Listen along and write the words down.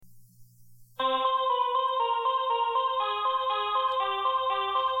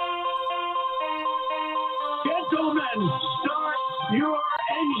gentlemen, start your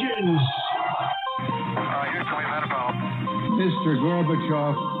engines. Houston, we've had a problem. Mr.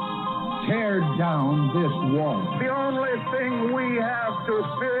 Gorbachev, tear down this wall. The only thing we have to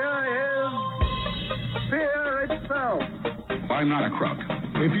fear is fear itself. I'm not a crook.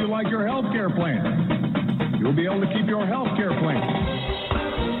 If you like your health care plan, you'll be able to keep your health care plan.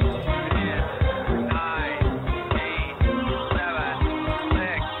 9, 8, 7,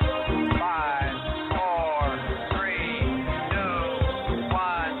 6, 5, 4, 3, 2,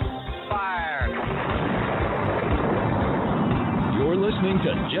 1, fire. You're listening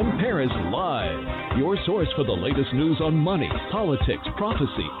to Jim Paris Live, your source for the latest news on money, politics,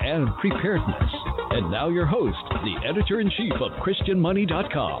 prophecy, and preparedness. And now your host, the editor-in-chief of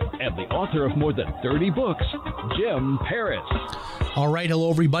ChristianMoney.com and the author of more than 30 books, Jim Paris. All right. Hello,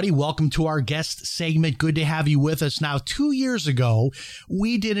 everybody. Welcome to our guest segment. Good to have you with us. Now, 2 years ago,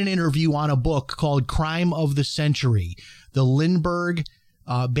 we did an interview on a book called Crime of the Century, the Lindbergh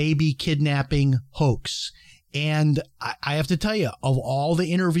baby kidnapping hoax. And I have to tell you, of all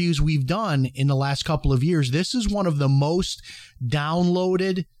the interviews we've done in the last couple of years, this is one of the most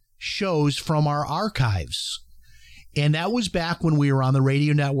downloaded shows from our archives. And that was back when we were on the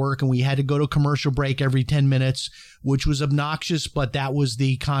radio network and we had to go to commercial break every 10 minutes, which was obnoxious, but that was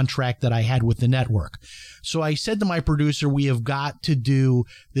the contract that I had with the network. So I said to my producer, we have got to do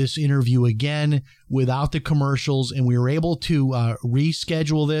this interview again without the commercials. And we were able to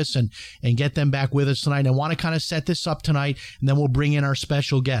reschedule this and get them back with us tonight. I want to kind of set this up tonight, and then we'll bring in our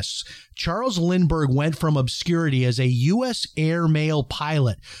special guests. Charles Lindbergh went from obscurity as a U.S. airmail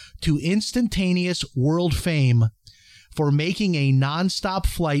pilot to instantaneous world fame for making a nonstop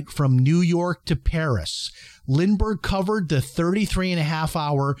flight from New York to Paris. Lindbergh covered the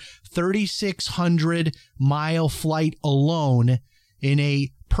 33.5-hour, 3,600-mile flight alone in a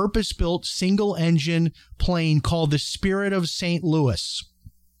purpose-built single-engine plane called the Spirit of St. Louis.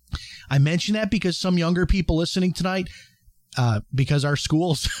 I mention that because some younger people listening tonight, because our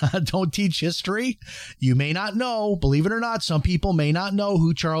schools don't teach history, you may not know, believe it or not, some people may not know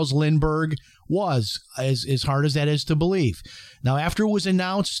who Charles Lindbergh was, as hard as that is to believe. Now, after it was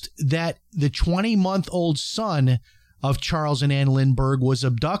announced that the 20-month-old son of Charles and Anne Lindbergh was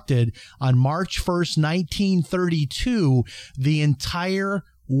abducted on March 1st, 1932, the entire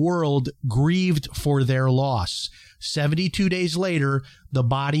world grieved for their loss. 72 days later, the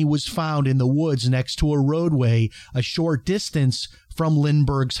body was found in the woods next to a roadway a short distance from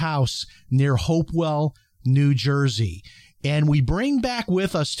Lindbergh's house near Hopewell, New Jersey. And we bring back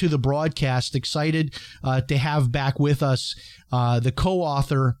with us to the broadcast, excited to have back with us the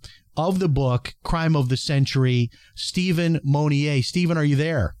co-author of the book, Crime of the Century, Stephen Monier. Stephen, are you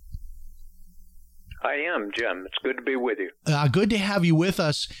there? I am, Jim. It's good to be with you. Good to have you with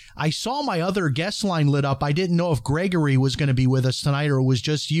us. I saw my other guest line lit up. I didn't know if Gregory was going to be with us tonight or it was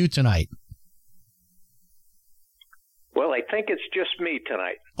just you tonight. Well, I think it's just me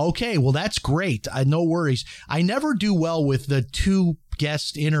tonight. Okay, well, that's great. No worries. I never do well with the two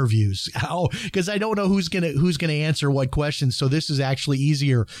guest interviews because I don't know who's gonna answer what questions. So this is actually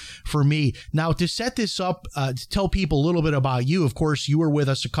easier for me. Now, to set this up, to tell people a little bit about you. Of course, you were with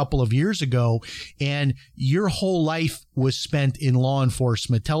us a couple of years ago, and your whole life was spent in law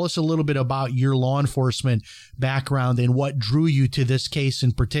enforcement. Tell us a little bit about your law enforcement background and what drew you to this case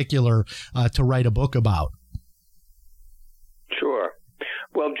in particular to write a book about. Sure.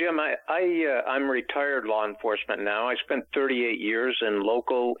 Well, Jim, I'm retired law enforcement now. I spent 38 years in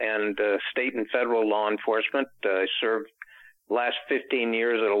local and state and federal law enforcement. I served last 15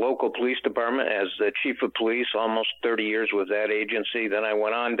 years at a local police department as the chief of police, almost 30 years with that agency. Then I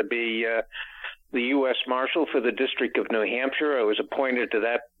went on to be the U.S. Marshal for the District of New Hampshire. I was appointed to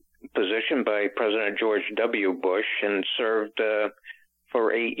that position by President George W. Bush and served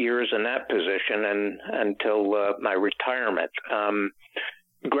for 8 years in that position and until my retirement.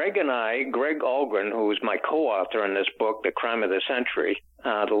 Greg Algren, who was my co-author in this book, The Crime of the Century,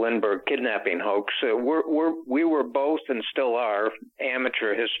 the Lindbergh Kidnapping Hoax, we were both and still are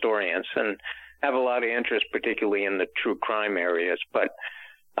amateur historians and have a lot of interest, particularly in the true crime areas. But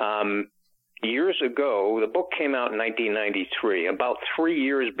years ago, the book came out in 1993. About 3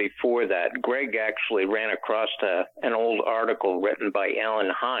 years before that, Greg actually ran across an old article written by Alan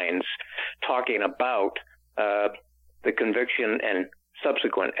Hines talking about the conviction and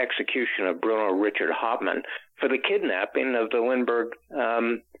subsequent execution of Bruno Richard Hauptmann for the kidnapping of the Lindbergh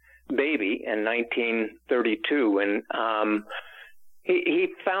baby in 1932. And he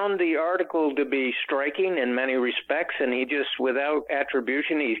found the article to be striking in many respects, and he just, without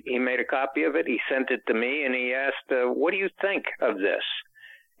attribution, he made a copy of it. He sent it to me, and he asked, what do you think of this?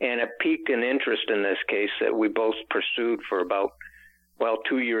 and it piqued an interest in this case that we both pursued for about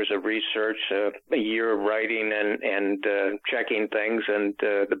 2 years of research, a year of writing and checking things, and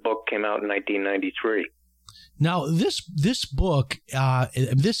the book came out in 1993. Now, this book,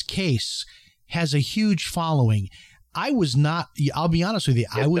 this case has a huge following. I was not, I'll be honest with you,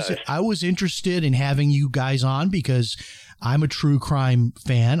 I was interested in having you guys on because I'm a true crime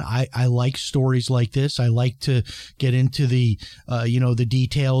fan. I like stories like this. I like to get into the, the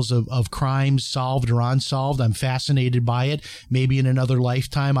details of crimes solved or unsolved. I'm fascinated by it. Maybe in another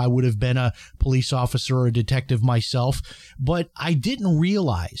lifetime, I would have been a police officer or a detective myself, but I didn't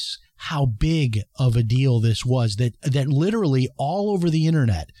realize how big of a deal this was, that literally all over the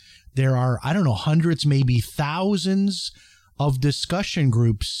internet, there are, I don't know, hundreds, maybe thousands of discussion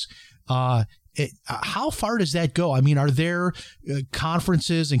groups. How far does that go? I mean, are there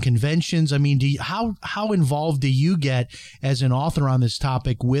conferences and conventions? I mean, how involved do you get as an author on this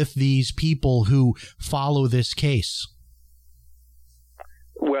topic with these people who follow this case?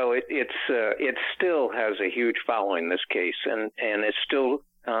 Well, it still has a huge following, this case, and it still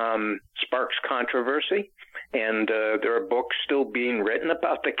sparks controversy. And there are books still being written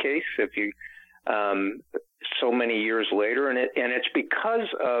about the case. If you so many years later, and it's because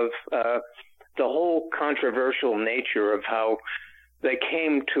of the whole controversial nature of how they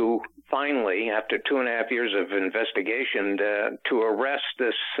came to finally, after 2.5 years of investigation, to arrest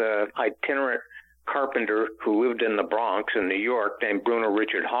this itinerant carpenter who lived in the Bronx in New York named Bruno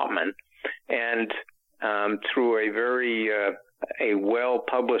Richard Hauptmann, and through a very a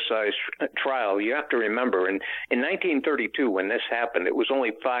well-publicized trial. You have to remember, in 1932, when this happened, it was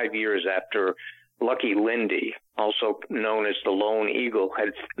only 5 years after Lucky Lindy, also known as the Lone Eagle, had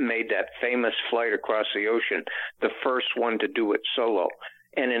made that famous flight across the ocean, the first one to do it solo.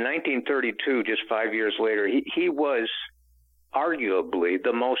 And in 1932, just 5 years later, he was arguably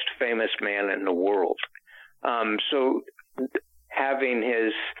the most famous man in the world. So having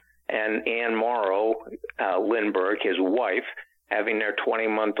and Anne Morrow Lindbergh, his wife, having their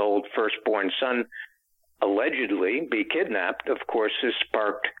 20-month-old firstborn son allegedly be kidnapped, of course, has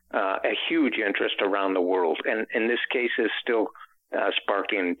sparked a huge interest around the world. And this case is still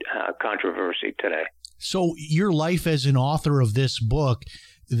sparking controversy today. So your life as an author of this book,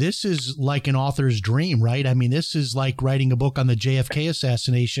 this is like an author's dream, right? I mean, this is like writing a book on the JFK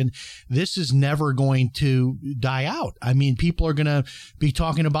assassination. This is never going to die out. I mean, people are going to be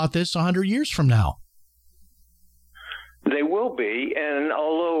talking about this 100 years from now. They will be, and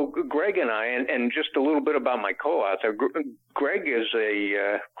although Greg and I, and just a little bit about my co-author, Greg is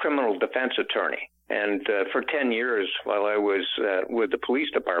a criminal defense attorney, and for 10 years while I was with the police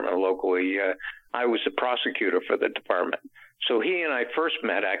department locally, I was the prosecutor for the department. So he and I first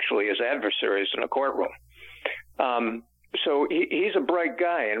met actually as adversaries in a courtroom. So he's a bright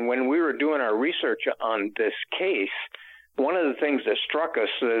guy, and when we were doing our research on this case, one of the things that struck us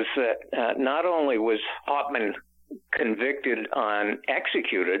is that not only was Hauptmann convicted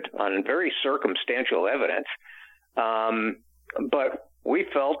executed on very circumstantial evidence, but we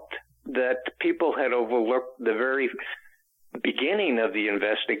felt that people had overlooked the very beginning of the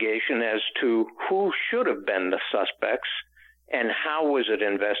investigation as to who should have been the suspects and how was it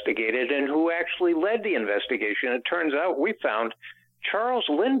investigated and who actually led the investigation. It turns out we found Charles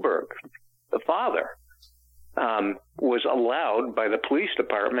Lindbergh, the father, was allowed by the police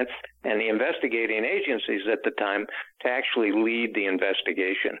departments and the investigating agencies at the time to actually lead the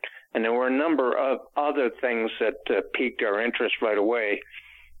investigation. And there were a number of other things that piqued our interest right away,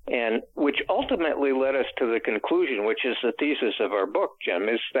 and which ultimately led us to the conclusion, which is the thesis of our book, Jim,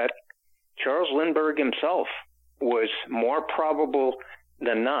 is that Charles Lindbergh himself was more probable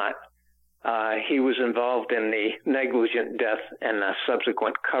than not. He was involved in the negligent death and the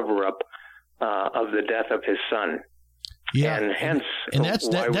subsequent cover-up of the death of his son. Yeah, and hence that's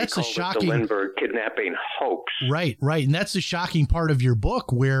the shocking the Lindbergh Kidnapping Hoax. Right, and that's the shocking part of your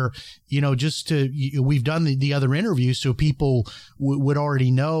book, where we've done the other interview, so people would already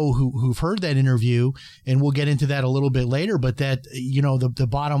know who've heard that interview, and we'll get into that a little bit later. But that the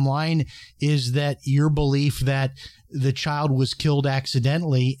bottom line is that your belief that the child was killed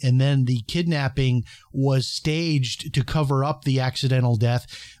accidentally and then the kidnapping was staged to cover up the accidental death.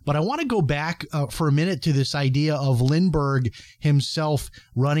 But I want to go back for a minute to this idea of Lindbergh himself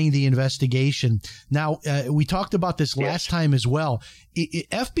running the investigation. Now, we talked about this last time as well.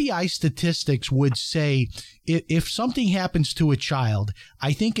 FBI statistics would say if something happens to a child,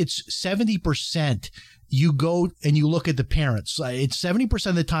 I think it's 70%. You go and you look at the parents. It's 70%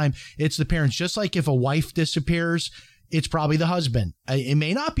 of the time it's the parents. Just like if a wife disappears, it's probably the husband. It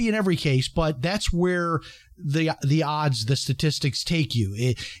may not be in every case, but that's where the odds, the statistics take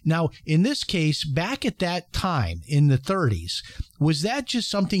you. Now, in this case, back at that time in the 30s, was that just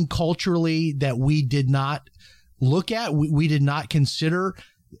something culturally that we did not look at? We did not consider,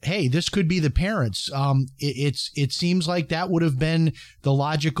 hey, this could be the parents. It seems like that would have been the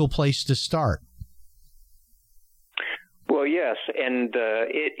logical place to start. Well, yes, and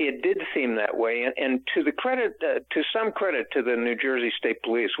it did seem that way. And to some credit to the New Jersey State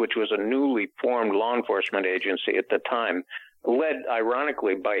Police, which was a newly formed law enforcement agency at the time, led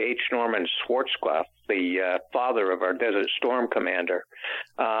ironically by H. Norman Schwarz, the father of our Desert Storm commander.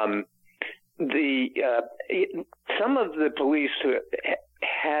 Some of the police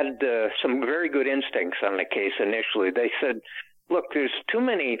had some very good instincts on the case initially. They said, look, there's too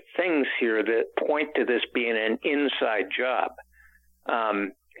many things here that point to this being an inside job.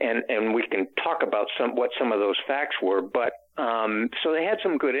 And we can talk about what some of those facts were. But so they had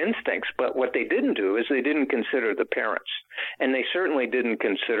some good instincts. But what they didn't do is they didn't consider the parents. And they certainly didn't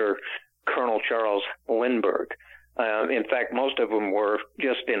consider Colonel Charles Lindbergh. In fact, most of them were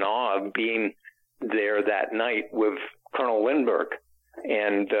just in awe of being there that night with Colonel Lindbergh.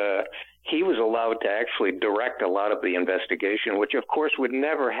 And he was allowed to actually direct a lot of the investigation, which, of course, would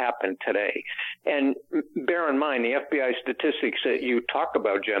never happen today. And bear in mind, the FBI statistics that you talk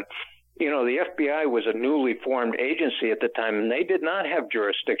about, Jim, the FBI was a newly formed agency at the time, and they did not have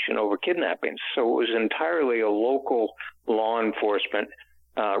jurisdiction over kidnappings. So it was entirely a local law enforcement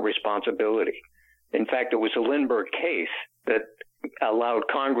responsibility. In fact, it was the Lindbergh case that allowed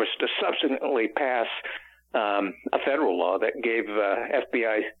Congress to subsequently pass a federal law that gave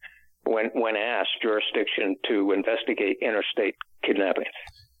FBI, when asked, jurisdiction to investigate interstate kidnappings.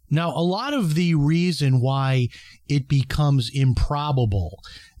 Now, a lot of the reason why it becomes improbable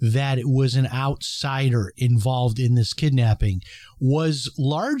that it was an outsider involved in this kidnapping was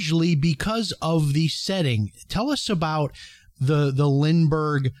largely because of the setting. Tell us about the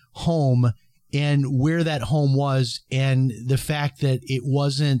Lindbergh home and where that home was, and the fact that it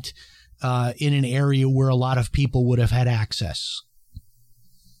wasn't in an area where a lot of people would have had access.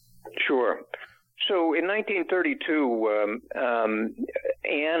 Sure. So in 1932,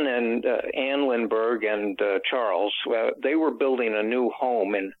 Anne Lindbergh and Charles, they were building a new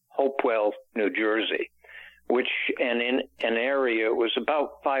home in Hopewell, New Jersey, and in an area, it was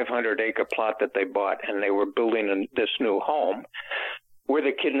about 500-acre plot that they bought, and they were building this new home where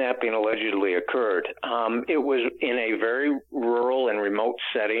the kidnapping allegedly occurred. It was in a very rural and remote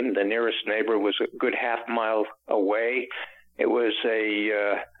setting. The nearest neighbor was a good half-mile away. It was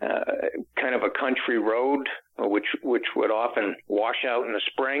a kind of a country road, which would often wash out in the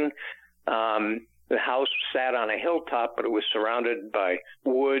spring. The house sat on a hilltop, but it was surrounded by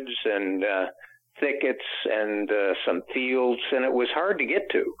woods and thickets and some fields, and it was hard to get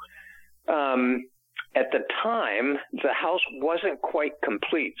to. At the time, the house wasn't quite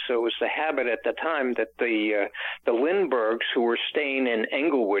complete, so it was the habit at the time that the Lindberghs, who were staying in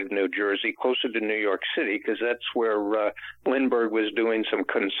Englewood, New Jersey, closer to New York City, because that's where Lindbergh was doing some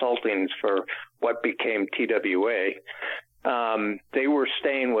consulting for what became TWA. They were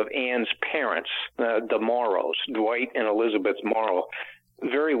staying with Anne's parents, the Morrows, Dwight and Elizabeth Morrow.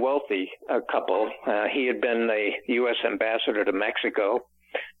 Very wealthy couple. He had been the U.S. ambassador to Mexico.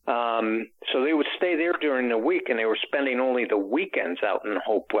 So they would stay there during the week, and they were spending only the weekends out in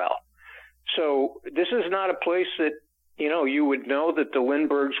Hopewell. So this is not a place that, you would know that the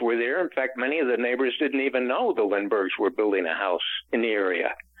Lindberghs were there. In fact, many of the neighbors didn't even know the Lindberghs were building a house in the area.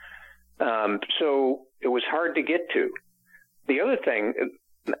 So it was hard to get to. The other thing,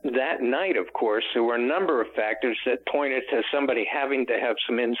 that night, of course, there were a number of factors that pointed to somebody having to have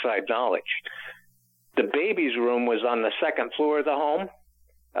some inside knowledge. The baby's room was on the second floor of the home.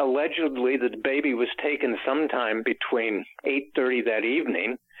 Allegedly, the baby was taken sometime between 8:30 that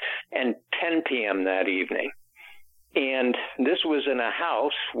evening and 10 p.m. that evening. And this was in a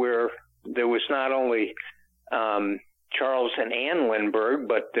house where there was not only Charles and Anne Lindbergh,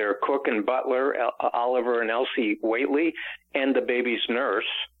 but their cook and butler, Oliver and Elsie Whately, and the baby's nurse,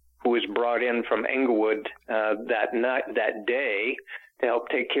 who was brought in from Englewood that day to help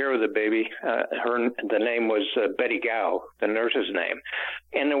take care of the baby. The name was Betty Gow, the nurse's name.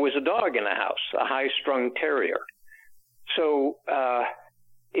 And there was a dog in the house, a high-strung terrier. So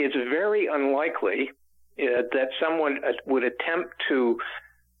it's very unlikely that someone would attempt to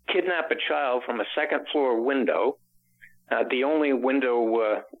kidnap a child from a second-floor window, the only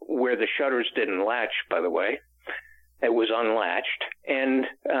window where the shutters didn't latch, by the way. It was unlatched, and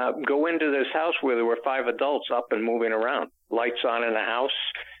go into this house where there were 5 adults up and moving around, lights on in the house,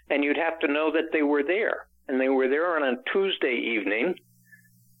 and you'd have to know that they were there. and they were there on a Tuesday evening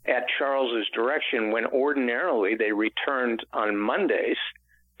at Charles's direction, when ordinarily they returned on Mondays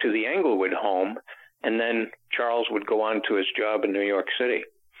to the Englewood home, and then Charles would go on to his job in New York City.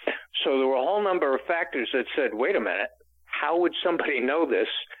 So there were a whole number of factors that said, wait a minute, how would somebody know this?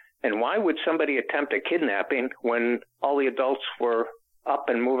 And why would somebody attempt a kidnapping when all the adults were up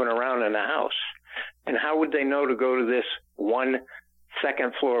and moving around in the house? And how would they know to go to this one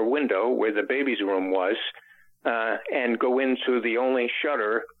second floor window where the baby's room was and go into the only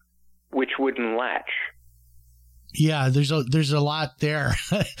shutter which wouldn't latch? Yeah, there's a lot there.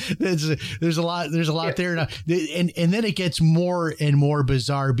 there's a lot there, and then it gets more and more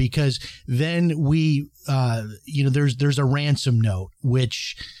bizarre, because then we there's a ransom note,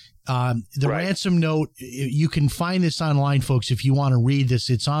 which ransom note, you can find this online, folks, if you want to read this.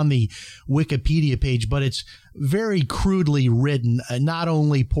 It's on the Wikipedia page, but it's very crudely written. Not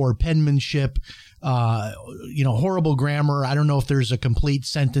only poor penmanship, horrible grammar. I don't know if there's a complete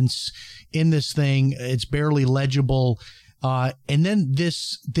sentence in this thing. It's barely legible. And then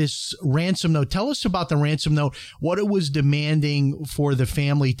this ransom note. Tell us about the ransom note, what it was demanding for the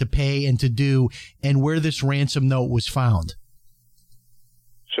family to pay and to do, and where this ransom note was found.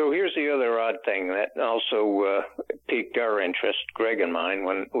 So here's the other odd thing that also piqued our interest, Greg and mine,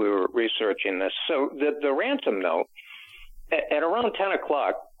 when we were researching this. So the ransom note, at around 10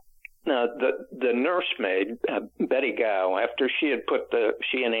 o'clock, the nursemaid, Betty Gow, after she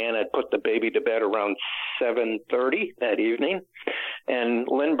and Anne had put the baby to bed around 7:30 that evening, and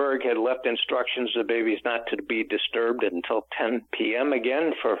Lindbergh had left instructions the baby's not to be disturbed until 10 p.m.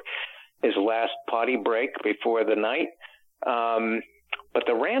 again for his last potty break before the night. But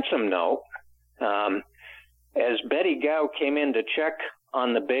the ransom note, as Betty Gow came in to check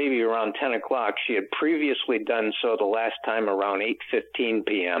on the baby around 10 o'clock, she had previously done so the last time around 8:15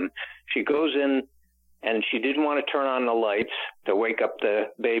 p.m. She goes in, and she didn't want to turn on the lights to wake up the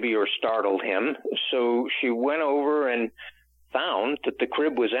baby or startle him. So she went over and found that the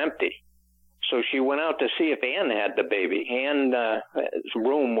crib was empty. So she went out to see if Anne had the baby. Anne's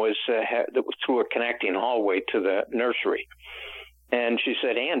room was through a connecting hallway to the nursery. And she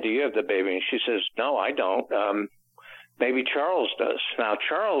said, Anne, do you have the baby? And she says, no, I don't. Maybe Charles does. Now,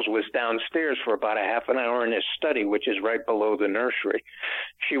 Charles was downstairs for about a half an hour in his study, which is right below the nursery.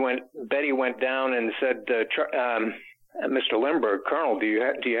 Betty went down and said, Mr. Lindbergh, Colonel, do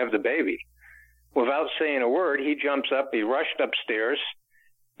you have the baby? Without saying a word, he jumps up, he rushed upstairs,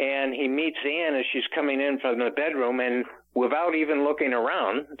 and he meets Anne as she's coming in from the bedroom, and without even looking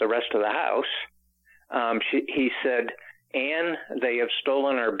around the rest of the house, he said, Anne, they have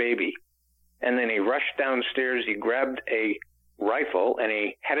stolen our baby. And then he rushed downstairs, he grabbed a rifle, and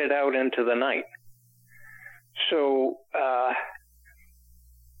he headed out into the night. So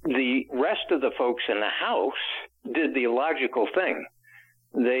the rest of the folks in the house did the logical thing.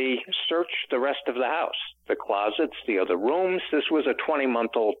 They searched the rest of the house, the closets, the other rooms. This was a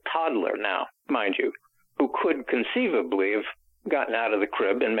 20-month-old toddler now, mind you, who could conceivably have gotten out of the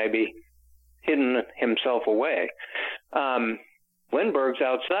crib and maybe hidden himself away. Lindbergh's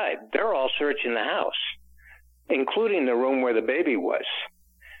outside. They're all searching the house, including the room where the baby was.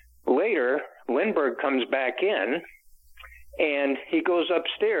 Later, Lindbergh comes back in, and he goes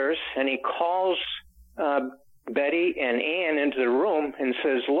upstairs, and he calls Betty and Anne into the room and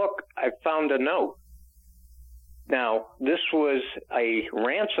says, look, I found a note. Now, this was a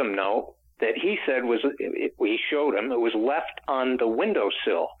ransom note that he said we showed him, it was left on the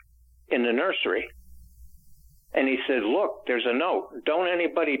windowsill in the nursery. And he said, look, there's a note. Don't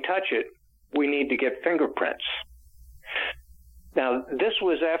anybody touch it. We need to get fingerprints. Now, this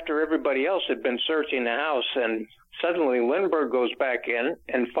was after everybody else had been searching the house, and suddenly Lindbergh goes back in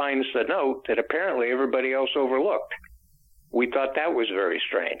and finds the note that apparently everybody else overlooked. We thought that was very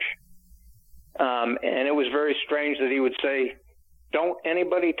strange. And it was very strange that he would say, don't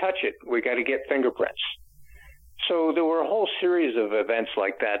anybody touch it. We got to get fingerprints. So there were a whole series of events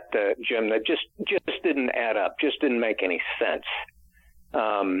like that, Jim, that just didn't add up, just didn't make any sense.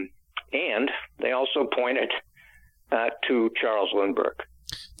 And they also pointed to Charles Lindbergh.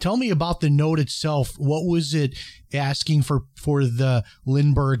 Tell me about the note itself. What was it asking for the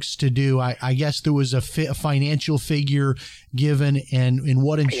Lindberghs to do? I guess there was a financial figure given, and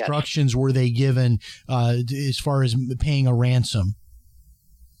what instructions were they given as far as paying a ransom?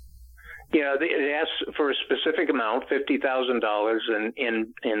 Yeah, it asked for a specific amount, $50,000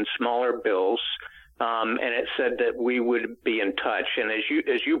 in smaller bills, and it said that we would be in touch. And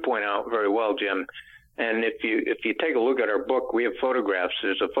as you point out very well, Jim, and if you take a look at our book, we have photographs.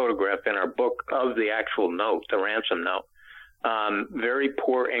 There's a photograph in our book of the actual note, the ransom note. Very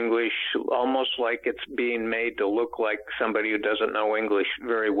poor English, almost like it's being made to look like somebody who doesn't know English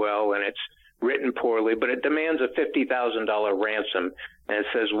very well, and it's written poorly, but it demands a $50,000 ransom, and it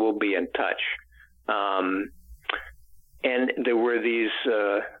says we'll be in touch. And there were these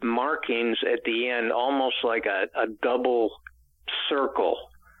markings at the end, almost like a double circle,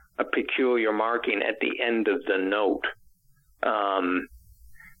 a peculiar marking at the end of the note.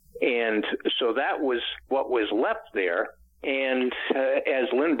 And so that was what was left there. And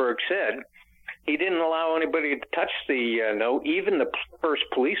as Lindbergh said, he didn't allow anybody to touch the note. Even the first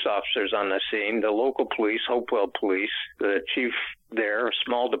police officers on the scene, the local police, Hopewell police, the chief there, a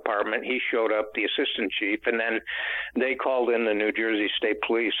small department, he showed up, the assistant chief, and then they called in the New Jersey State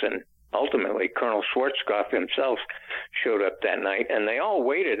Police, and ultimately Colonel Schwarz himself showed up that night, and they all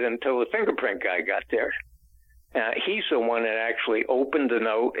waited until the fingerprint guy got there. He's the one that actually opened the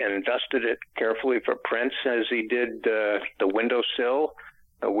note and dusted it carefully for prints, as he did the windowsill,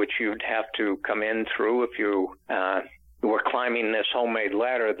 which you'd have to come in through if you were climbing this homemade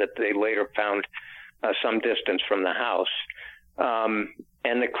ladder that they later found some distance from the house,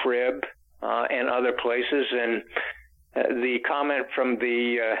 and the crib and other places. And the comment from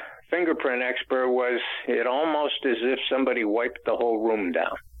the fingerprint expert was, it almost as if somebody wiped the whole room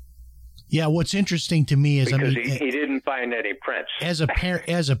down. Yeah, what's interesting to me is, because he didn't find any prints. As a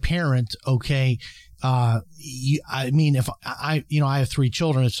parent, okay, if I have 3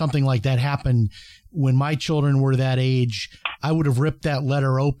 children, if something like that happened when my children were that age, I would have ripped that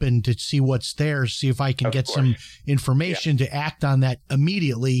letter open to see what's there, see if I can get some information to act on that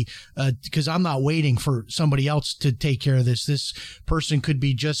immediately, because I'm not waiting for somebody else to take care of this. This person could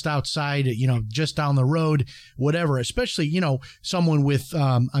be just outside, just down the road, whatever, especially, someone with,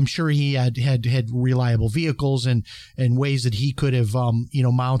 I'm sure he had reliable vehicles and ways that he could have,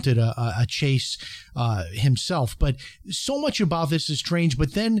 mounted a chase himself. But so much about this is strange.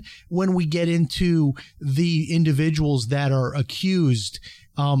 But then when we get into the individuals that are accused,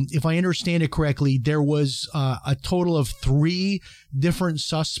 if I understand it correctly, there was a total of 3 different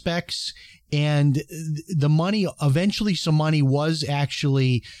suspects, and the money, eventually some money was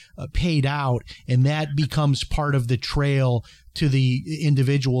actually paid out, and that becomes part of the trail to the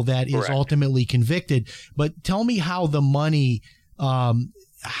individual that is ultimately convicted. But tell me how the money,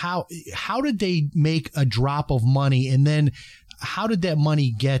 how did they make a drop of money, and then how did that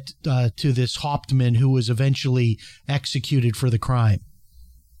money get to this Hauptmann who was eventually executed for the crime?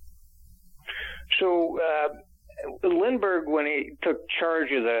 So Lindbergh, when he took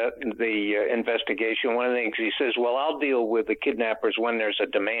charge of the investigation, one of the things he says, well, I'll deal with the kidnappers when there's a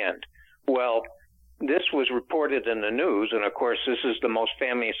demand. Well, this was reported in the news, and of course this is the most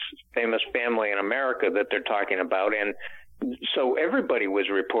famous family in America that they're talking about, and so everybody was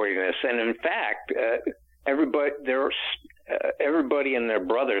reporting this. And in fact, everybody and their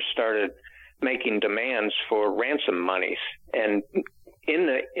brothers started making demands for ransom monies. And in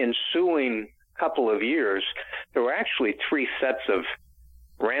the ensuing couple of years, there were actually 3 sets of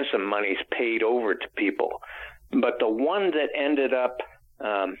ransom monies paid over to people. But the one that ended up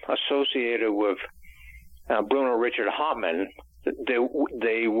associated with Bruno Richard Hauptmann,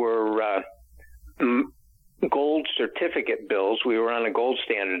 they were gold certificate bills. We were on a gold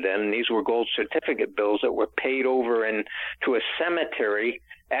standard then, and these were gold certificate bills that were paid over to a cemetery,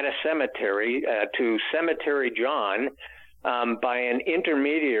 to Cemetery John, by an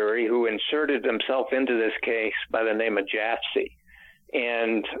intermediary who inserted himself into this case by the name of Jassy.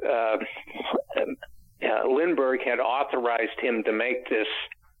 And Lindbergh had authorized him to make this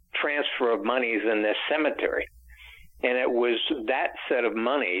transfer of monies in this cemetery. And it was that set of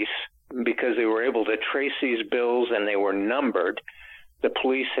monies, because they were able to trace these bills and they were numbered. The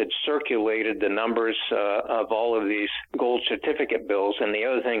police had circulated the numbers of all of these gold certificate bills. And the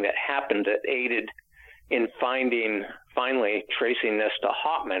other thing that happened that aided in finally tracing this to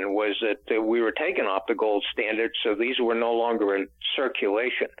Hauptmann was that we were taken off the gold standard, so these were no longer in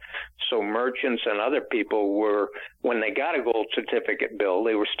circulation. So merchants and other people were, when they got a gold certificate bill,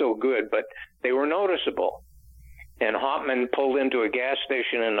 they were still good, but they were noticeable. And Hauptmann pulled into a gas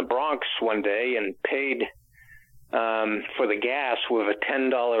station in the Bronx one day and paid for the gas with a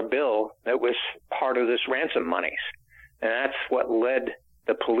 $10 bill that was part of this ransom monies. And that's what led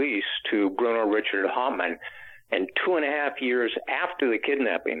the police to Bruno Richard Hauptmann. And 2.5 years after the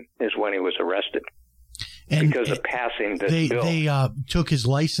kidnapping is when he was arrested. Because of passing this bill. They took his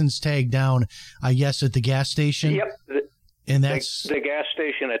license tag down, I guess, at the gas station? Yep. And that's the gas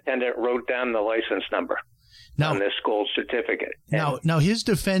station attendant wrote down the license number on this gold certificate. Now his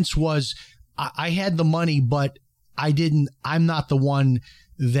defense was, I had the money, but I'm not the one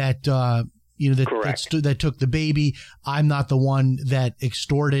that, that took the baby. I'm not the one that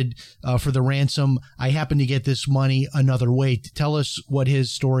extorted for the ransom. I happen to get this money another way. Tell us what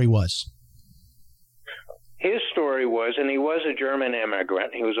his story was. His story was, and he was a German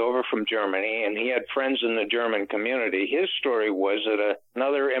immigrant. He was over from Germany, and he had friends in the German community. His story was that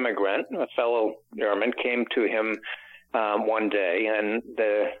another immigrant, a fellow German, came to him one day, and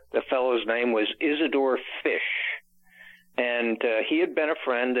the fellow's name was Isidor Fisch. And he had been a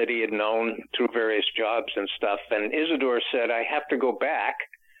friend that he had known through various jobs and stuff. And Isidor said, I have to go back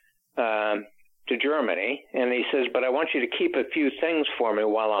to Germany. And he says, but I want you to keep a few things for me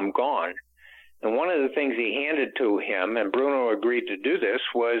while I'm gone. And one of the things he handed to him, and Bruno agreed to do this,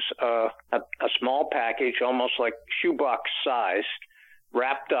 was a small package, almost like shoebox size,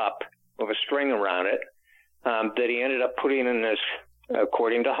 wrapped up with a string around it, that he ended up putting in his,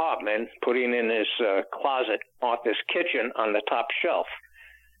 according to Hauptmann, putting in his closet off his kitchen on the top shelf.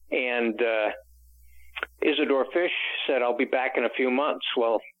 And Isidor Fisch said, I'll be back in a few months.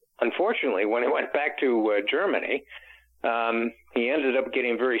 Well, unfortunately, when he went back to Germany, he ended up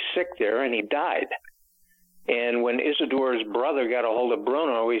getting very sick there, and he died. And when Isidor's brother got a hold of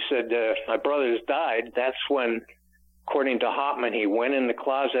Bruno, he said, my brother's died. That's when, according to Hauptmann, he went in the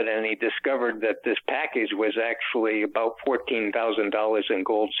closet and he discovered that this package was actually about $14,000 in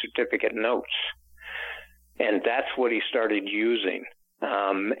gold certificate notes. And that's what he started using.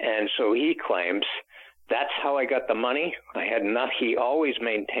 And so he claims, that's how I got the money. I had not. He always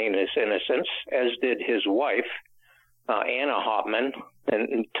maintained his innocence, as did his wife, Anna Hauptmann, and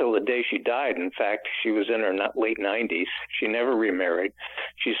until the day she died. In fact, she was in her late 90s. She never remarried.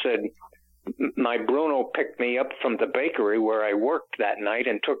 She said, my Bruno picked me up from the bakery where I worked that night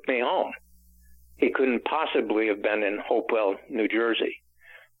and took me home. He couldn't possibly have been in Hopewell, New Jersey.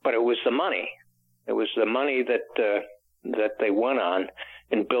 But it was the money. It was the money that they went on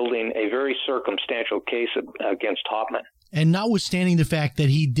in building a very circumstantial case against Hauptmann. And notwithstanding the fact that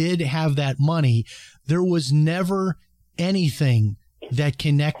he did have that money, there was never anything that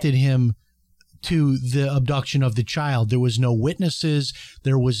connected him to the abduction of the child. There was no witnesses.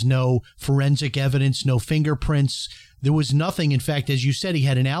 There was no forensic evidence, no fingerprints. There was nothing. In fact, as you said, he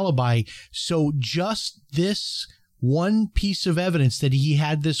had an alibi. So just this one piece of evidence that he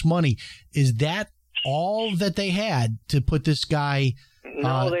had this money, is that all that they had to put this guy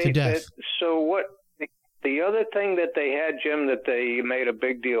to death? So what? The other thing that they had, Jim, that they made a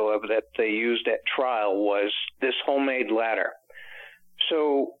big deal of that they used at trial was this homemade ladder.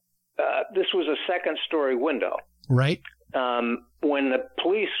 So this was a second-story window. Right. When the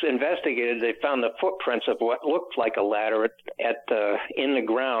police investigated, they found the footprints of what looked like a ladder in the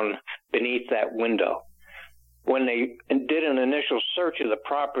ground beneath that window. When they did an initial search of the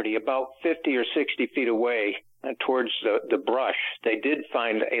property about 50 or 60 feet away towards the brush, they did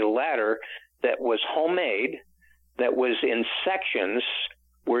find a ladder that was homemade, that was in sections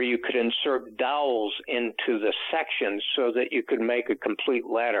where you could insert dowels into the sections so that you could make a complete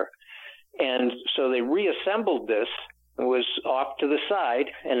ladder. And so they reassembled this. It was off to the side,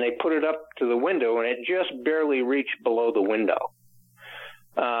 and they put it up to the window, and it just barely reached below the window.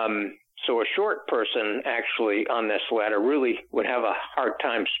 So a short person actually on this ladder really would have a hard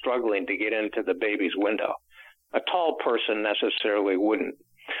time struggling to get into the baby's window. A tall person necessarily wouldn't.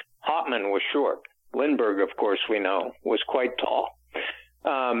 Hauptmann was short. Lindbergh, of course, we know, was quite tall.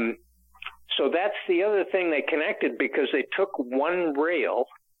 So that's the other thing they connected, because they took one rail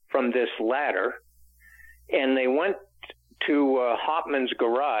from this ladder and they went to Hauptmann's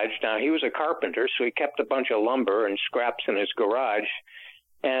garage. Now, he was a carpenter, so he kept a bunch of lumber and scraps in his garage.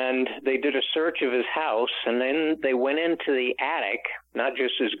 And they did a search of his house, and then they went into the attic, not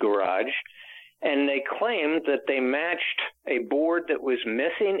just his garage, and they claimed that they matched a board that was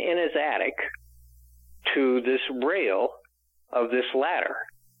missing in his attic to this rail of this ladder.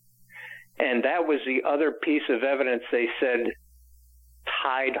 And that was the other piece of evidence they said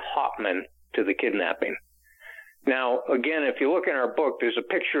tied Hauptmann to the kidnapping. Now, again, if you look in our book, there's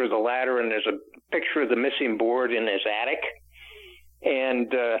a picture of the ladder and there's a picture of the missing board in his attic.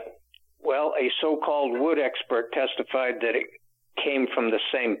 And, well, a so-called wood expert testified that it came from the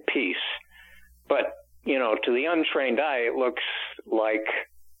same piece. But, you know, to the untrained eye, it looks like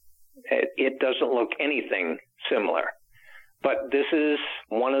it doesn't look anything similar. But this is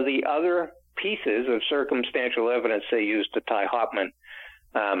one of the other pieces of circumstantial evidence they used to tie Hauptmann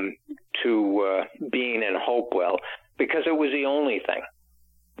to being in Hopewell, because it was the only thing.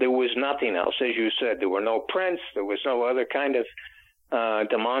 There was nothing else. As you said, there were no prints. There was no other kind of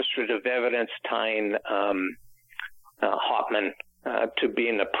demonstrative evidence tying Hauptmann to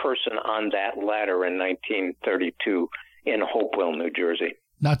being the person on that ladder in 1932 in Hopewell, New Jersey.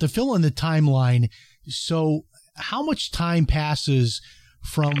 Now, to fill in the timeline, so how much time passes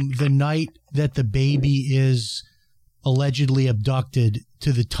from the night that the baby is allegedly abducted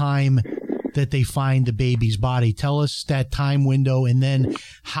to the time that they find the baby's body? Tell us that time window, and then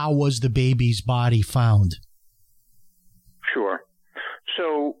how was the baby's body found? Sure.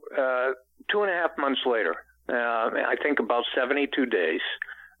 So 2.5 months later, I think about 72 days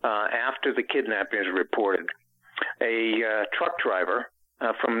after the kidnapping is reported, a truck driver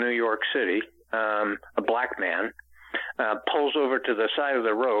from New York City, a black man, pulls over to the side of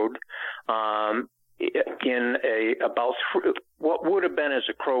the road in what would have been, as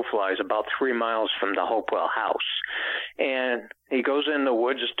a crow flies, about 3 miles from the Hopewell house. And he goes in the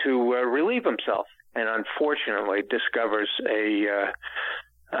woods to relieve himself, and unfortunately discovers a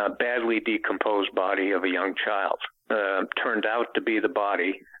badly decomposed body of a young child. Turned out to be the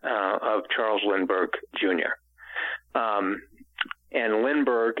body of Charles Lindbergh Jr. And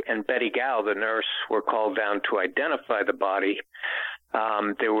Lindbergh and Betty Gow, the nurse, were called down to identify the body.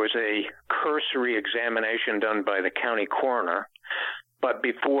 There was a cursory examination done by the county coroner, but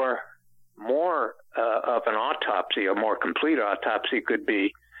before more of an autopsy, a more complete autopsy, could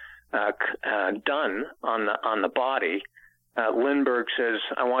be done on the body, Lindbergh says,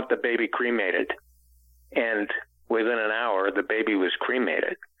 "I want the baby cremated." And within an hour, the baby was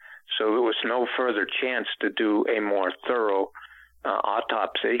cremated. So there was no further chance to do a more thorough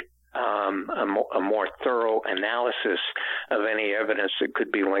autopsy, a more thorough analysis of any evidence that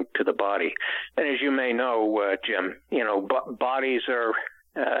could be linked to the body. And as you may know, Jim, bodies are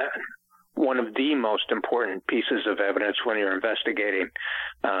one of the most important pieces of evidence when you're investigating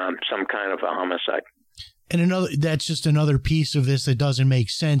some kind of a homicide. And that's just another piece of this that doesn't make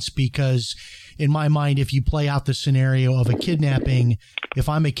sense, because in my mind, if you play out the scenario of a kidnapping, if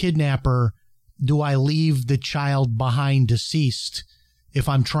I'm a kidnapper, do I leave the child behind deceased if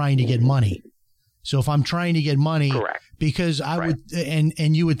I'm trying to get money? So if I'm trying to get money, correct, because I would,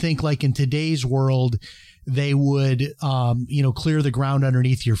 and you would think, like in today's world, they would, clear the ground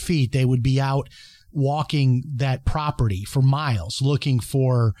underneath your feet. They would be out walking that property for miles looking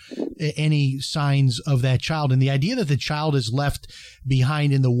for any signs of that child. And the idea that the child is left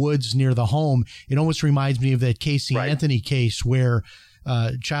behind in the woods near the home, it almost reminds me of that Casey Anthony case where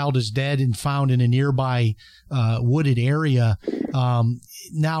child is dead and found in a nearby wooded area.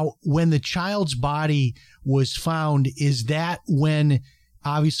 Now, when the child's body was found, is that when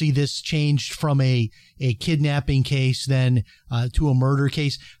obviously this changed from a kidnapping case then to a murder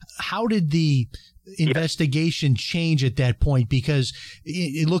case? How did the investigation change at that point? Because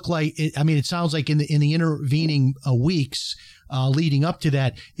it looked like, it sounds like in the intervening weeks leading up to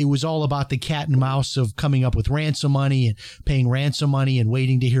that, it was all about the cat and mouse of coming up with ransom money and paying ransom money and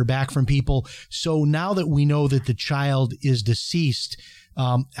waiting to hear back from people. So now that we know that the child is deceased,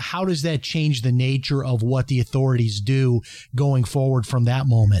 how does that change the nature of what the authorities do going forward from that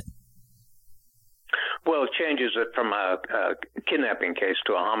moment? Well, it changes it from a kidnapping case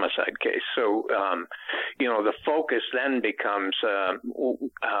to a homicide case. So, the focus then becomes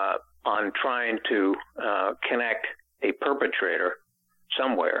on trying to connect a perpetrator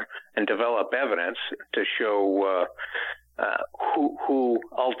somewhere and develop evidence to show who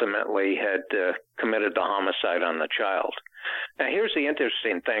ultimately had committed the homicide on the child. Now, here's the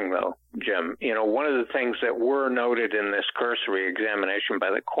interesting thing, though, Jim. One of the things that were noted in this cursory examination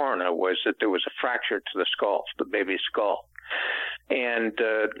by the coroner was that there was a fracture to the skull, the baby's skull. And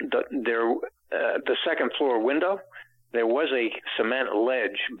the second floor window, there was a cement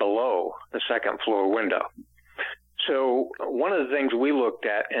ledge below the second floor window. So one of the things we looked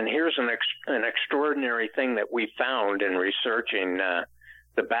at, and here's an extraordinary thing that we found in researching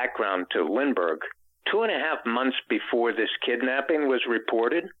the background to Lindbergh. 2.5 months before this kidnapping was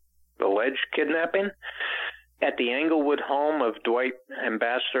reported, the alleged kidnapping, at the Englewood home of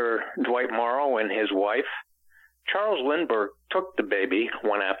Ambassador Dwight Morrow and his wife, Charles Lindbergh took the baby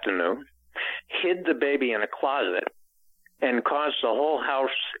one afternoon, hid the baby in a closet, and caused the whole house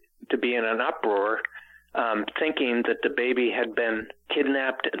to be in an uproar, thinking that the baby had been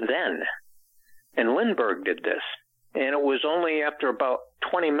kidnapped then. And Lindbergh did this. And it was only after about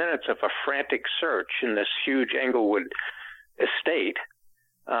 20 minutes of a frantic search in this huge Englewood estate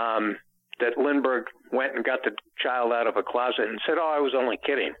that Lindbergh went and got the child out of a closet and said, "Oh, I was only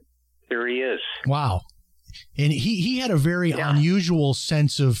kidding. Here he is." Wow. And he had a very unusual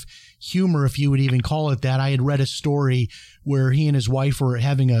sense of humor, if you would even call it that. I had read a story where he and his wife were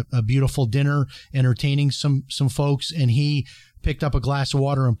having a beautiful dinner, entertaining some folks, and he picked up a glass of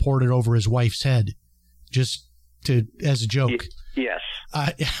water and poured it over his wife's head, just as a joke. Yes.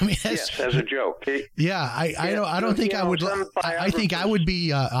 I mean, yes, as a joke. I don't think I would. I think I would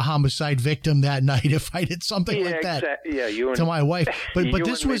be a homicide victim that night if I did something like that. To my wife. But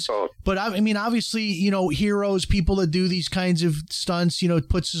this was. But I mean, obviously, heroes, people that do these kinds of stunts.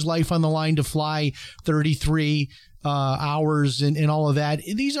 Puts his life on the line to fly 33 hours and all of that.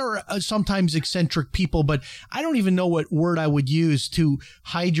 These are sometimes eccentric people, but I don't even know what word I would use to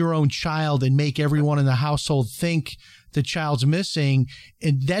hide your own child and make everyone in the household think the child's missing,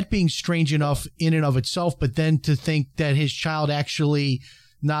 and that being strange enough in and of itself, but then to think that his child actually,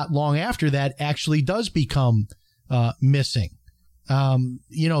 not long after that, actually does become missing.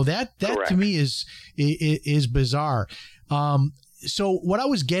 That Correct. To me is bizarre. So what I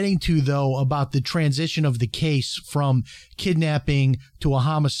was getting to, though, about the transition of the case from kidnapping to a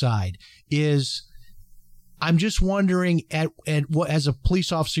homicide is I'm just wondering at what, as a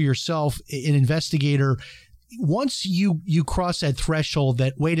police officer yourself, an investigator, once you cross that threshold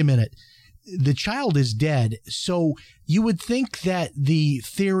that, wait a minute, the child is dead. So you would think that the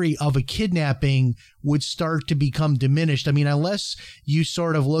theory of a kidnapping would start to become diminished. I mean, unless you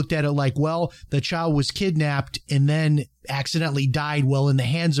sort of looked at it like, well, the child was kidnapped and then accidentally died while in the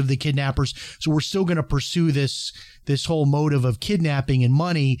hands of the kidnappers. So we're still going to pursue this whole motive of kidnapping and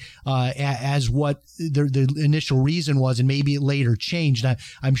money as what the initial reason was, and maybe it later changed.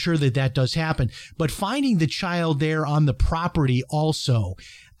 I'm sure that does happen. But finding the child there on the property also,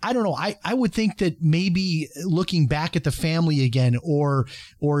 I don't know. I would think that maybe looking back at the family again, or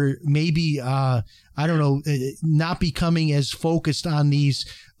maybe I don't know, not becoming as focused on these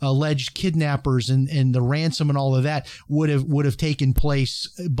alleged kidnappers and the ransom and all of that would have taken place,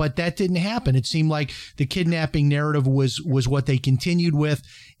 but that didn't happen. It seemed like the kidnapping narrative was what they continued with,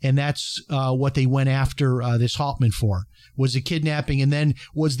 and that's what they went after this Hauptmann for, was a kidnapping, and then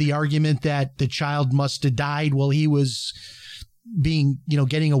was the argument that the child must have died while he was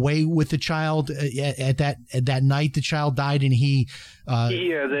getting away with the child at that night. The child died, and he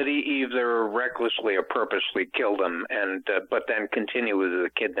that he either recklessly or purposely killed him, and but then continued with the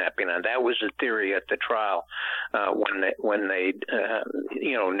kidnapping. And that was the theory at the trial when they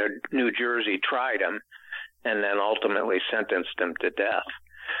New Jersey tried him and then ultimately sentenced him to death.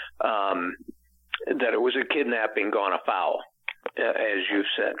 That it was a kidnapping gone afoul, as you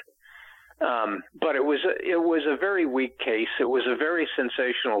said. But it was a very weak case. It was a very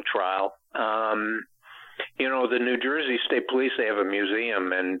sensational trial. The New Jersey State Police, they have a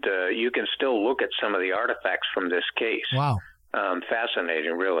museum, and you can still look at some of the artifacts from this case. Wow.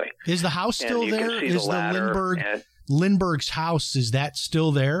 Fascinating, really. Is the house still there? Is the Lindbergh's house, is that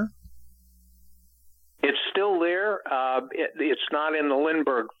still there? It's still there. It's not in the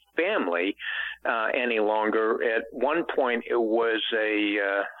Lindbergh family any longer. At one point, it was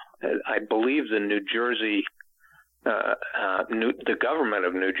I believe the New Jersey, the government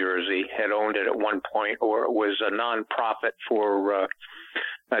of New Jersey had owned it at one point, or it was a nonprofit for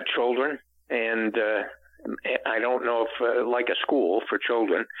children, and I don't know if like a school for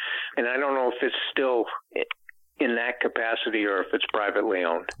children, and I don't know if it's still in that capacity or if it's privately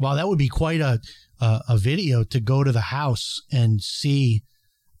owned. Well, that would be quite a video to go to the house and see.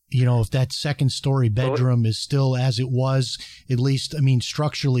 If that second story bedroom is still as it was, at least, I mean,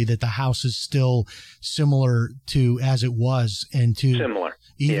 structurally, that the house is still similar to as it was, and to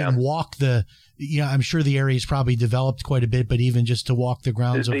even walk I'm sure the area has probably developed quite a bit, but even just to walk the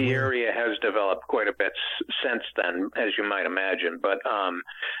grounds. The area has developed quite a bit since then, as you might imagine, but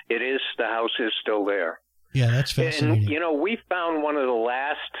the house is still there. Yeah, that's fascinating. And, we found one of the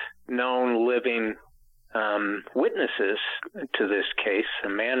last known living witnesses to this case, a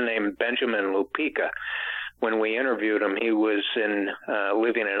man named Benjamin Lupica. When we interviewed him, he was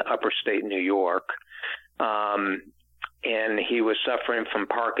living in upstate New York, and he was suffering from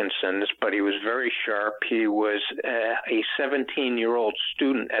Parkinson's, but he was very sharp. He was a 17-year-old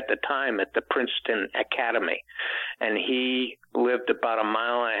student at the time at the Princeton Academy, and he lived about a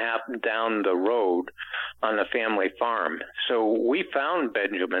mile and a half down the road on the family farm. So we found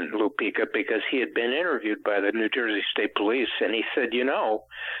Benjamin Lupica because he had been interviewed by the New Jersey State Police, and he said,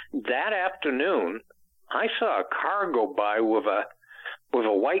 that afternoon I saw a car go by with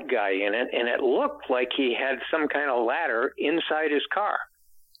a white guy in it, and it looked like he had some kind of ladder inside his car.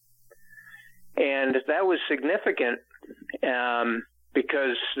 And that was significant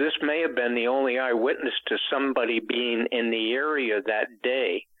because this may have been the only eyewitness to somebody being in the area that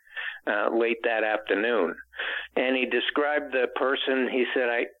day, late that afternoon. And he described the person. He said,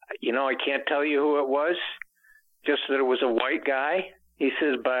 I can't tell you who it was, just that it was a white guy. He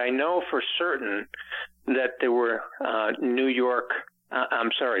says, but I know for certain that there were New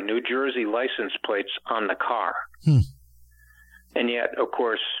Jersey license plates on the car. And yet, of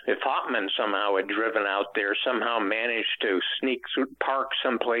course, if Hauptmann somehow had driven out there, somehow managed to park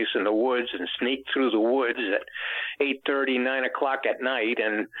someplace in the woods and sneak through the woods at 8:30, 9 o'clock at night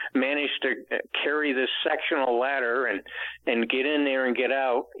and managed to carry this sectional ladder and get in there and get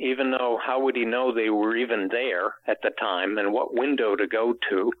out, even though how would he know they were even there at the time and what window to go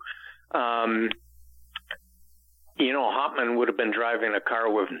to? Hauptmann would have been driving a car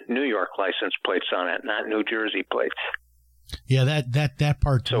with New York license plates on it, not New Jersey plates. Yeah, that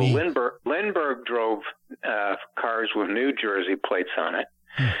part to me. So Lindbergh drove cars with New Jersey plates on it.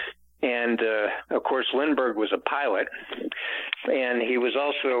 And, of course, Lindbergh was a pilot, and he was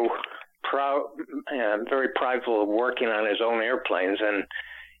also very prideful of working on his own airplanes,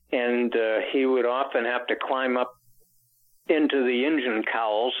 and he would often have to climb up into the engine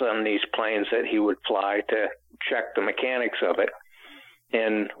cowls on these planes that he would fly to check the mechanics of it.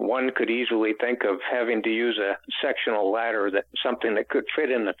 And one could easily think of having to use a sectional ladder, something that could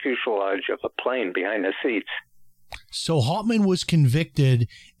fit in the fuselage of a plane behind the seats. So Hauptmann was convicted,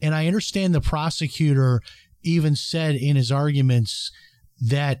 and I understand the prosecutor even said in his arguments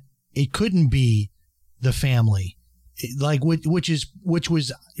that it couldn't be the family, which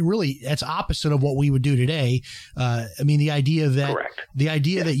was really, that's opposite of what we would do today. The idea that Correct. The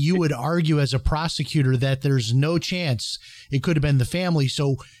idea that you would argue as a prosecutor that there's no chance it could have been the family,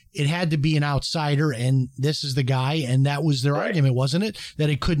 so it had to be an outsider, and this is the guy, and that was their argument, wasn't it? That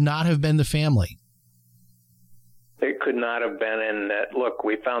it could not have been the family. It could not have been in that, look,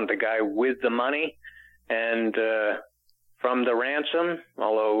 we found the guy with the money, and from the ransom,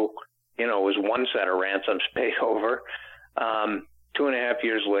 although it was one set of ransoms paid over, 2.5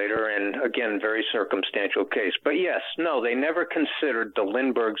 years later, and again, very circumstantial case. But yes, no, they never considered the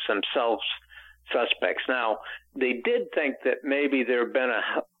Lindberghs themselves suspects. Now, they did think that maybe there had been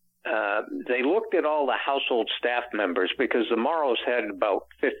they looked at all the household staff members, because the Morrows had about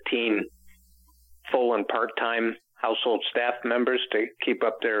 15 full and part-time household staff members to keep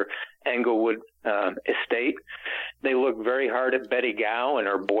up their Englewood estate. They looked very hard at Betty Gow and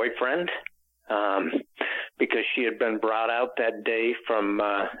her boyfriend, because she had been brought out that day from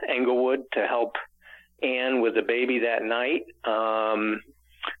Englewood to help Anne with the baby that night.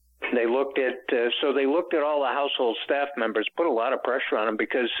 They looked at all the household staff members, put a lot of pressure on them,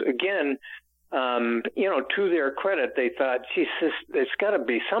 because again, to their credit, they thought, Jesus, there's got to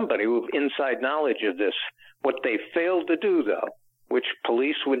be somebody with inside knowledge of this. What they failed to do, though, which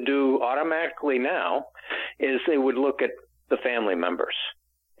police would do automatically now, is they would look at the family members,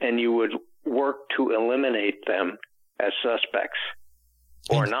 and you would work to eliminate them as suspects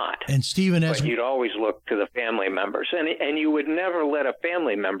or not. And Stephen, but you'd always look to the family members, and you would never let a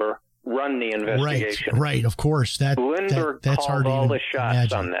family member run the investigation. Right. Of course, that's called all the shots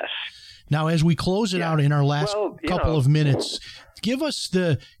imagine. On this. Now, as we close it out in our last couple of minutes, give us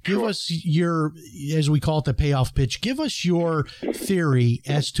your, as we call it, the payoff pitch. Give us your theory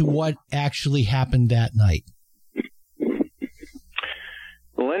as to what actually happened that night.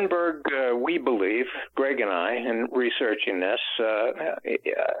 Lindbergh, we believe, Greg and I, in researching this,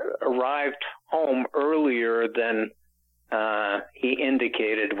 arrived home earlier than he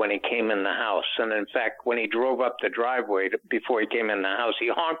indicated when he came in the house. And in fact, when he drove up the driveway before he came in the house, he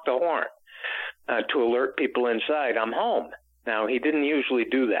honked the horn to alert people inside, I'm home. Now, he didn't usually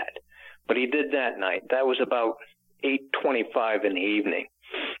do that, but he did that night. That was about 8:25 in the evening.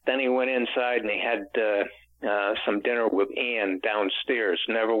 Then he went inside and he had some dinner with Anne downstairs,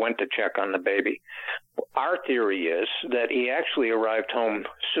 never went to check on the baby. Our theory is that he actually arrived home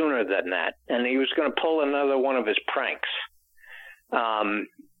sooner than that, and he was going to pull another one of his pranks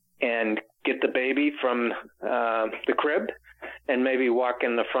and get the baby from the crib and maybe walk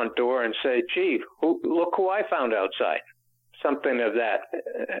in the front door and say, gee, look who I found outside. Something of that,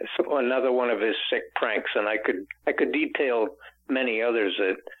 another one of his sick pranks. And I could detail many others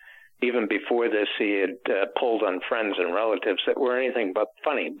that even before this he had pulled on friends and relatives that were anything but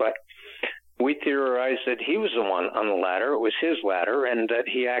funny. But we theorized that he was the one on the ladder. It was his ladder, and that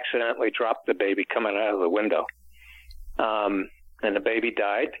he accidentally dropped the baby coming out of the window. And the baby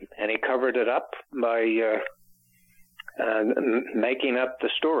died, and he covered it up by making up the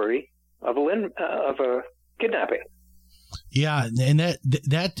story of a kidnapping. Yeah, and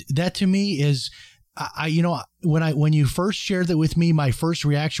that to me is, when you first shared that with me, my first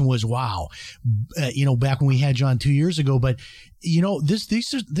reaction was, wow, back when we had you on 2 years ago. But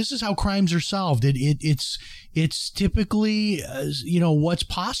this is how crimes are solved. It's typically what's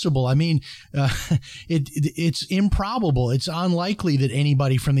possible. I mean, it's improbable. It's unlikely that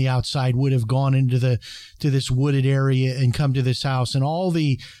anybody from the outside would have gone into this wooded area and come to this house, and all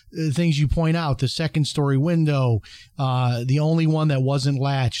the things you point out, the second story window, the only one that wasn't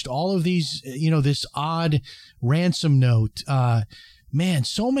latched, all of these, this odd ransom note, man,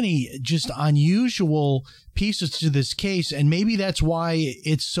 so many just unusual pieces to this case. And maybe that's why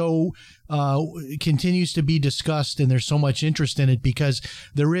it's so continues to be discussed and there's so much interest in it, because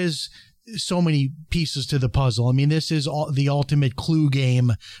there is so many pieces to the puzzle. I mean, this is the ultimate clue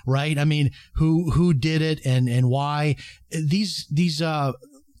game, right? I mean, who did it and why? These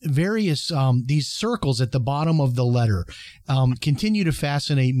various these circles at the bottom of the letter continue to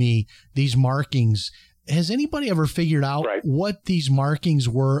fascinate me, these markings. Has anybody ever figured out what these markings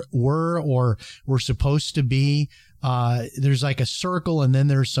were or were supposed to be? There's like a circle, and then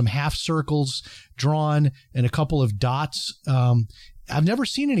there's some half circles drawn and a couple of dots. I've never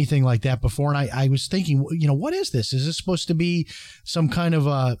seen anything like that before. And I was thinking, what is this? Is this supposed to be some kind of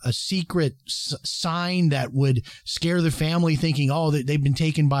a secret sign that would scare the family, thinking, oh, they've been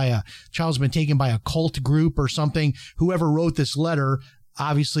taken by child's been taken by a cult group or something? Whoever wrote this letter,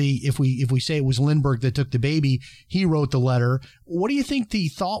 obviously, if we say it was Lindbergh that took the baby, he wrote the letter. What do you think the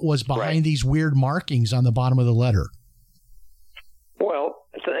thought was behind these weird markings on the bottom of the letter? Well,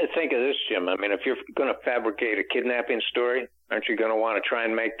 think of this, Jim. I mean, if you're going to fabricate a kidnapping story, aren't you going to want to try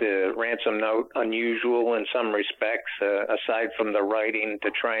and make the ransom note unusual in some respects, aside from the writing,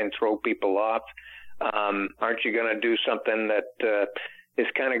 to try and throw people off? Aren't you going to do something that is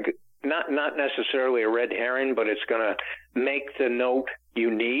kind of not necessarily a red herring, but it's going to make the note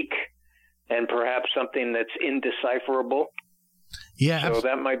unique and perhaps something that's indecipherable? Yeah, so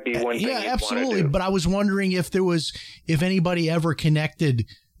that might be one thing. Yeah, absolutely. But I was wondering if anybody ever connected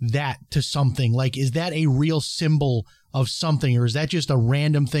that to something. Like, is that a real symbol of something, or is that just a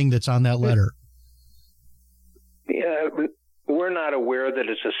random thing that's on that letter? Yeah, we're not aware that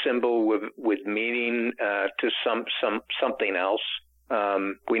it's a symbol with meaning to something else.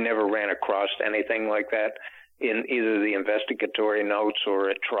 We never ran across anything like that in either the investigatory notes or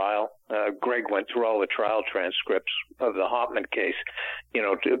at trial. Greg went through all the trial transcripts of the Hauptmann case,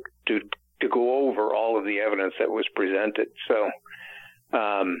 to go over all of the evidence that was presented. So,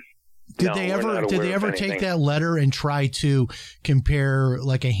 did they ever take that letter and try to compare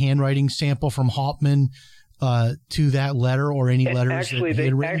like a handwriting sample from Hauptmann to that letter, or any letters actually, that he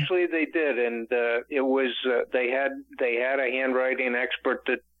had written? Actually, they did, and it was they had a handwriting expert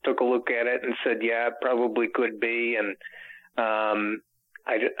that took a look at it and said, yeah, it probably could be. And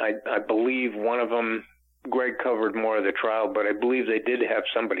I believe one of them, Greg covered more of the trial, but I believe they did have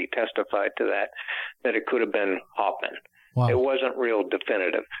somebody testify to that it could have been Hauptmann. Wow. It wasn't real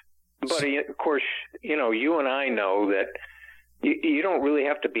definitive. But of course, you and I know that you don't really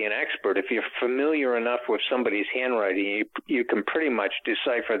have to be an expert. If you're familiar enough with somebody's handwriting, you can pretty much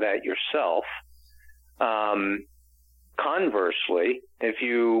decipher that yourself. Conversely, if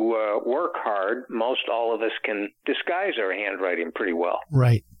you work hard, most all of us can disguise our handwriting pretty well.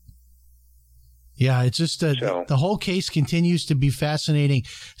 Right. Yeah, it's just the whole case continues to be fascinating.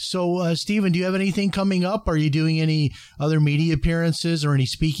 So, Stephen, do you have anything coming up? Are you doing any other media appearances or any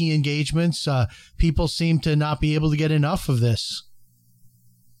speaking engagements? People seem to not be able to get enough of this.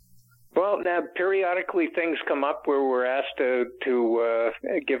 Well, now periodically things come up where we're asked to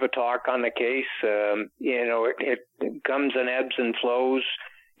give a talk on the case. It comes in ebbs and flows.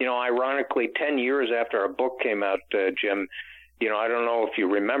 Ironically, 10 years after our book came out, Jim, I don't know if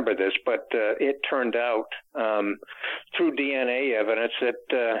you remember this, but it turned out through DNA evidence that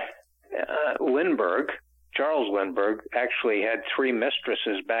Charles Lindbergh, actually had 3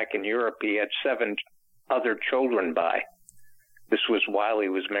 mistresses back in Europe. He had 7 other children by. This was while he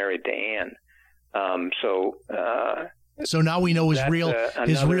was married to Anne. So now we know his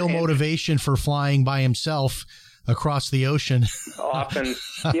real motivation for flying by himself across the ocean. Often,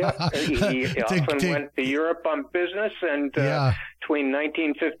 yeah. He often went to Europe on business, and between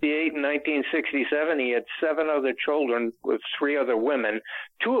 1958 and 1967, he had 7 other children with 3 other women,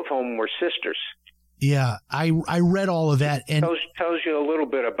 2 of whom were sisters. Yeah, I read all of that, and tells you a little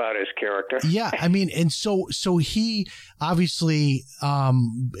bit about his character. Yeah, I mean, and so he obviously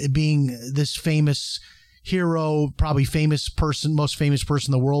being this famous hero, probably most famous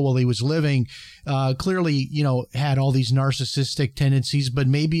person in the world while he was living, clearly, had all these narcissistic tendencies, but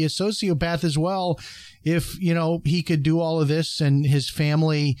maybe a sociopath as well. If, he could do all of this and his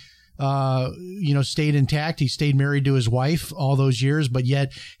family stayed intact. He stayed married to his wife all those years, but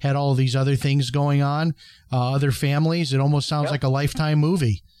yet had all these other things going on, other families. It almost sounds like a Lifetime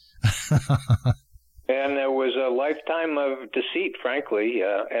movie. And there was a lifetime of deceit, frankly.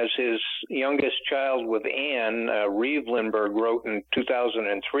 As his youngest child with Anne, Reeve Lindbergh wrote in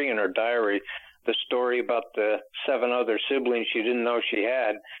 2003 in her diary the story about the 7 other siblings she didn't know she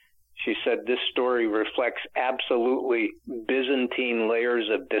had. She said, this story reflects absolutely Byzantine layers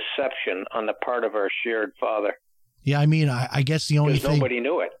of deception on the part of our shared father. Yeah, I mean, I guess the only thing nobody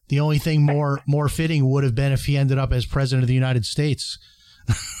knew it. The only thing more fitting would have been if he ended up as president of the United States.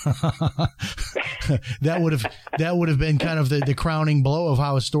 that would have been kind of the crowning blow of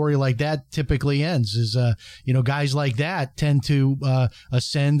how a story like that typically ends. Is guys like that tend to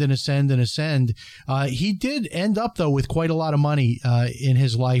ascend and ascend and ascend. He did end up though with quite a lot of money in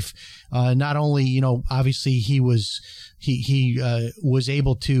his life. Not only obviously he was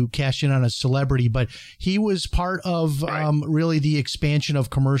able to cash in on a celebrity, but he was part of really the expansion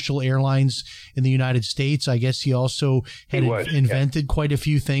of commercial airlines in the United States. I guess he also had invented quite a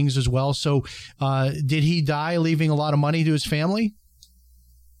few things as well. So did he die leaving a lot of money to his family?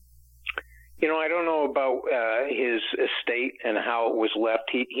 I don't know about his estate and how it was left.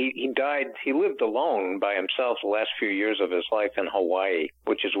 He died. He lived alone by himself the last few years of his life in Hawaii,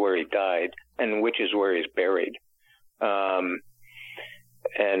 which is where he died and which is where he's buried. That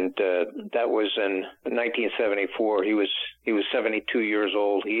was in 1974. He was 72 years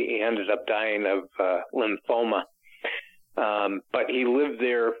old. He ended up dying of lymphoma. But he lived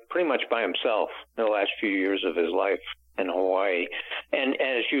there pretty much by himself the last few years of his life in Hawaii. And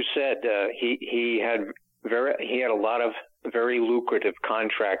as you said, he had a lot of very lucrative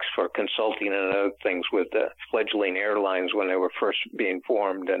contracts for consulting and other things with the fledgling airlines when they were first being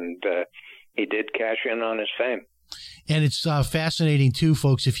formed, and he did cash in on his fame. And it's fascinating, too,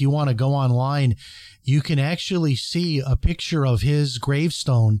 folks. If you want to go online, you can actually see a picture of his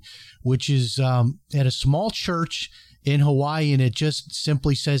gravestone, which is at a small church in Hawaii, and it just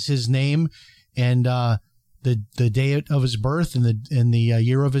simply says his name and the day of his birth and the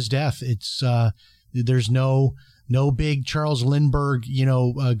year of his death. It's there's no big Charles Lindbergh,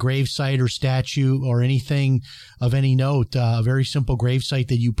 gravesite or statue or anything of any note. A very simple gravesite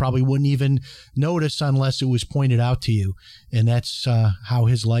that you probably wouldn't even notice unless it was pointed out to you. And that's how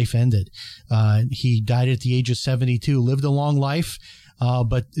his life ended. He died at the age of 72, lived a long life.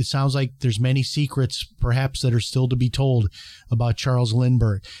 But it sounds like there's many secrets, perhaps, that are still to be told about Charles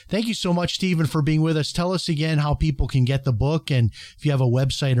Lindbergh. Thank you so much, Stephen, for being with us. Tell us again how people can get the book and if you have a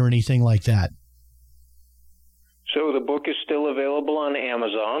website or anything like that. So the book is still available on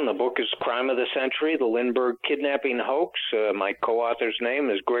Amazon. The book is Crime of the Century, The Lindbergh Kidnapping Hoax. My co-author's name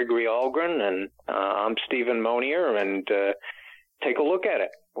is Gregory Algren, and I'm Stephen Monier, and take a look at it.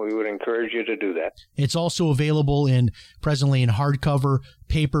 We would encourage you to do that. It's also available presently in hardcover,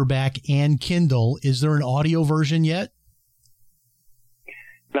 paperback, and Kindle. Is there an audio version yet?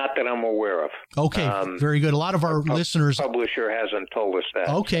 Not that I'm aware of. Okay, very good. A lot of our listeners... Publisher hasn't told us that.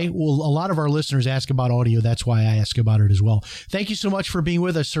 Okay, well, a lot of our listeners ask about audio. That's why I ask about it as well. Thank you so much for being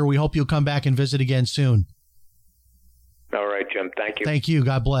with us, sir. We hope you'll come back and visit again soon. All right, Jim. Thank you. Thank you.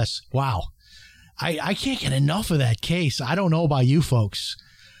 God bless. Wow. I can't get enough of that case. I don't know about you folks,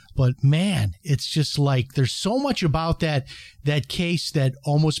 but man, it's just like there's so much about that case that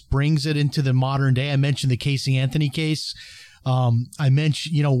almost brings it into the modern day. I mentioned the Casey Anthony case. I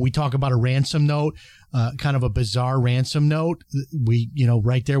mentioned, we talk about a ransom note, kind of a bizarre ransom note. We,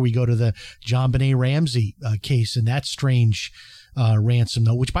 right there, we go to the John Benet Ramsey case and that strange ransom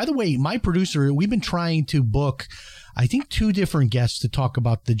note, which, by the way, my producer, we've been trying to book, I think, 2 different guests to talk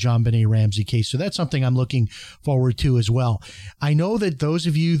about the John Benet Ramsey case. So that's something I'm looking forward to as well. I know that those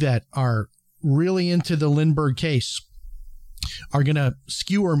of you that are really into the Lindbergh case are going to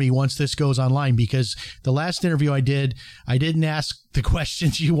skewer me once this goes online, because the last interview I didn't ask the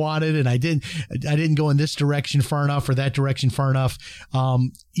questions you wanted, and I didn't go in this direction far enough or that direction far enough. I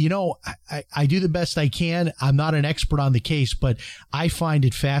do the best I can. I'm not an expert on the case, but I find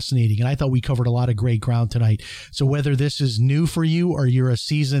it fascinating, and I thought we covered a lot of great ground tonight. So whether this is new for you or you're a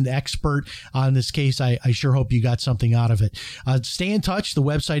seasoned expert on this case, I sure hope you got something out of it. Stay in touch. The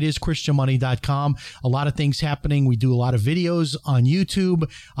website is christianmoney.com. A lot of things happening. We do a lot of videos on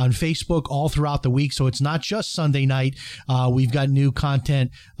YouTube, on Facebook, all throughout the week. So it's not just Sunday night. We've got new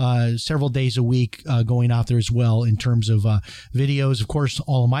content several days a week going out there as well in terms of videos. Of course,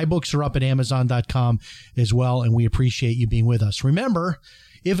 all of my books are up at Amazon.com as well, and we appreciate you being with us. Remember,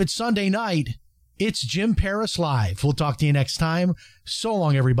 if it's Sunday night, it's Jim Paris Live. We'll talk to you next time. So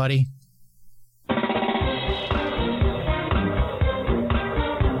long, everybody.